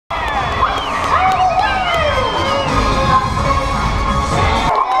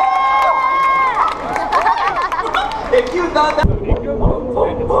not that.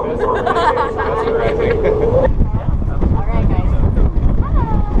 Alright, guys.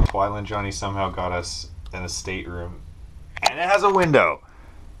 Twyla Johnny somehow got us in a stateroom, and it has a window.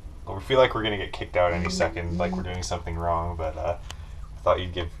 We feel like we're gonna get kicked out any second, like we're doing something wrong. But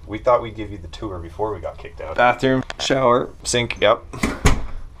we thought we'd give you the tour before we got kicked out. Bathroom, shower, sink. Yep.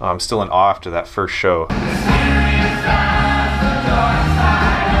 Oh, I'm still in awe after that first show.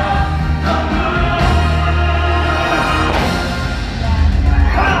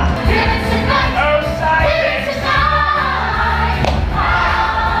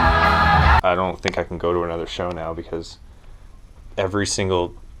 I don't think I can go to another show now because every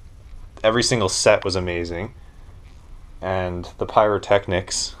single set was amazing, and the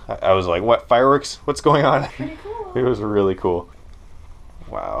pyrotechnics, I was like, what, fireworks? What's going on? Pretty cool. It was really cool.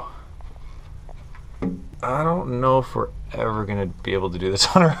 Wow. I don't know if we're ever gonna be able to do this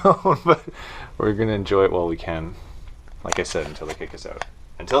on our own, but we're gonna enjoy it while we can. Like I said, until they kick us out.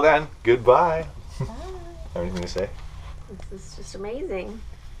 Until then, goodbye. Bye. Have anything to say? This is just amazing.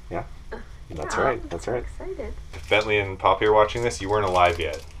 Yeah. That's right. That's right. I'm excited. If Bentley and Poppy are watching this, you weren't alive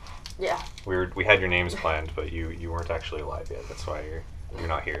yet. Yeah. We had your names planned, but you weren't actually alive yet. That's why you're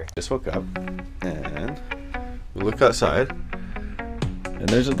not here. Just woke up and we look outside and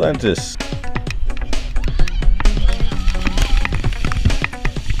there's Atlantis.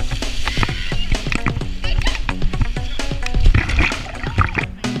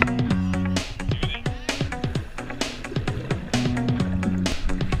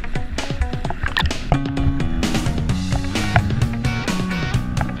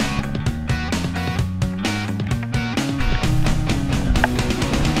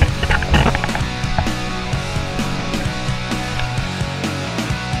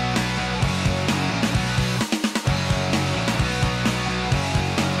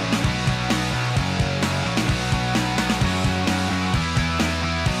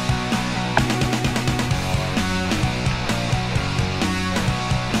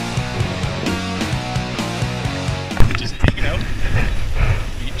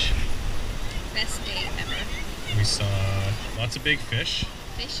 We saw lots of big fish.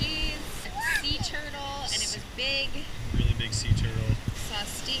 Fishies, a sea turtle, and it was big. Really big sea turtle. Saw a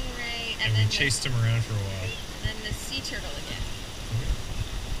stingray, And then we chased him around for a while. And then the sea turtle again.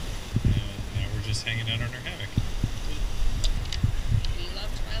 And now we're just hanging out on our hammock. We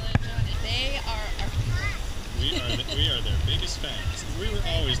love Twyla Johnny. They are our favorites. We are their biggest fans. We were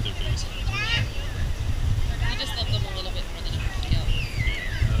always their biggest fans. We just love them a little bit more than everybody else. Yeah,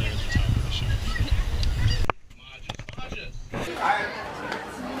 now they're at the top of the show.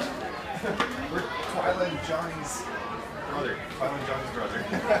 We're Twyla Johnny's brother. Twyla Johnny's brother.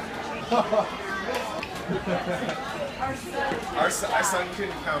 Our son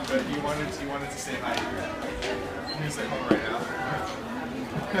couldn't come, but he wanted to say hi to you. He's at home right now.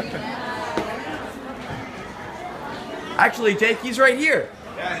 Actually, Jake, he's right here.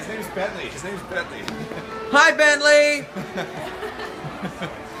 Yeah, his name's Bentley. Hi, Bentley.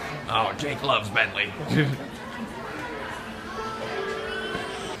 Oh, Jake loves Bentley.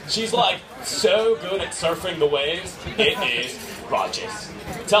 She's like so good at surfing the waves. It is gorgeous.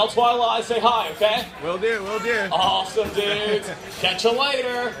 Tell Twyla I say hi, okay? Will do. Awesome, dudes. Catch you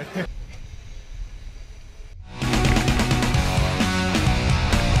later.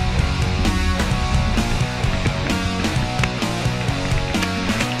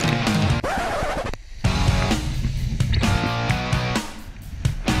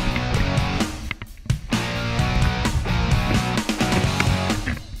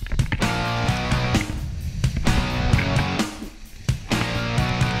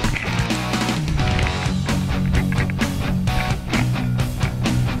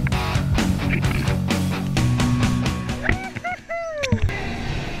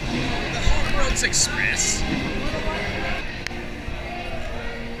 Express.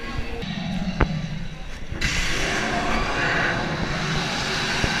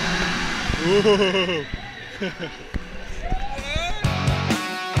 Ooh.